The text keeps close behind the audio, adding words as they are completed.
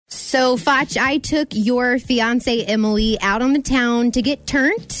So, Foch, I took your fiance Emily out on the town to get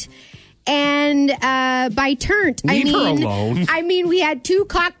turned. And by turnt, Leave her alone. I mean, we had 2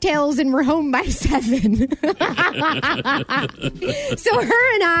 cocktails and we're home by 7. So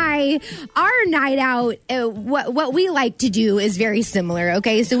her and I, our night out, what we like to do is very similar.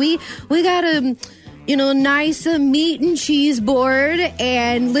 Okay, so we got a nice meat and cheese board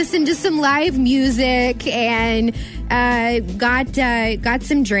and listen to some live music and got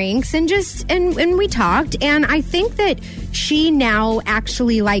some drinks and we talked, and I think that she now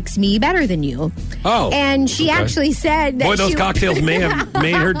actually likes me better than you. Oh, and she actually said that those cocktails may have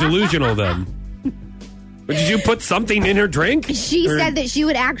made her delusional then. But did you put something in her drink? She said that she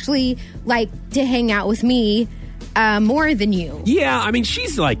would actually like to hang out with me more than you. Yeah, I mean,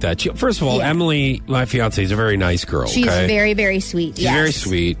 she's like that. First of all, Emily, my fiance, is a very nice girl. She's very, very sweet. She's very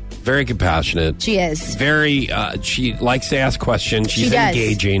sweet, very compassionate. She is. Very, she likes to ask questions. She's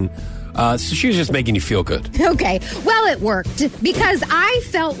engaging. So she was just making you feel good. Okay. Well, it worked because I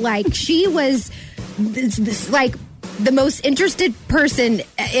felt like she was like the most interested person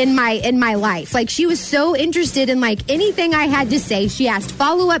in my life. Like, she was so interested in like anything I had to say. She asked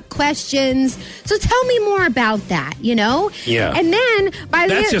follow-up questions. So tell me more about that, Yeah. And then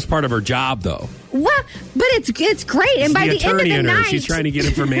that's just part of her job, though. Well, but it's great. And by the end of the night, she's trying to get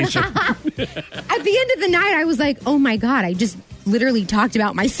information. At the end of the night, I was like, oh my God, I just literally talked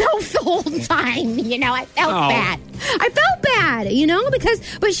about myself the whole time. I felt bad. I felt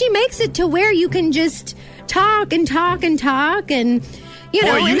bad, but she makes it to where you can just talk and talk and talk and,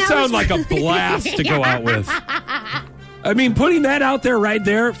 Boy, you sound like a blast to go out with. I mean, putting that out there right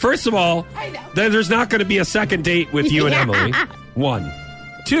there, first of all, there's not going to be a second date with you and Emily. 1.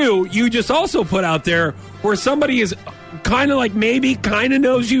 2, you just also put out there where somebody is kind of like maybe kind of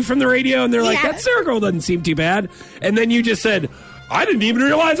knows you from the radio and they're like, that Sarah girl doesn't seem too bad. And then you just said, I didn't even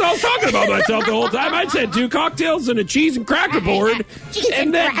realize I was talking about myself the whole time. I said 2 cocktails and a cheese and cracker board.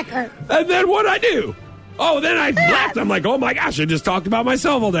 And then what'd I do? Oh, then I laughed. I'm like, oh my gosh, I just talked about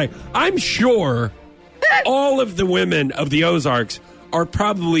myself all day. I'm sure all of the women of the Ozarks are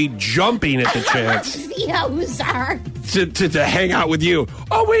probably jumping at the chance the Ozarks to hang out with you.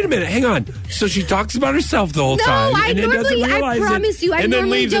 Oh, wait a minute. Hang on. So she talks about herself the whole time. I promise you, I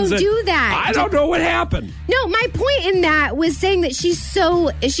normally don't do that. I don't know what happened. No, my point in that was saying that she's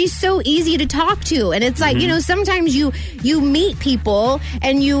so easy to talk to. And it's like, sometimes you meet people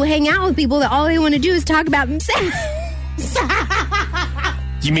and you hang out with people that all they want to do is talk about themselves.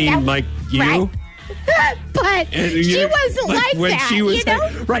 You mean like you? Right. But she wasn't like when that, she was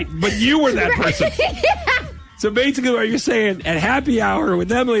right, but you were that person. So basically what you're saying, at happy hour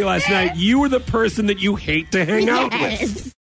with Emily last night, you were the person that you hate to hang out with.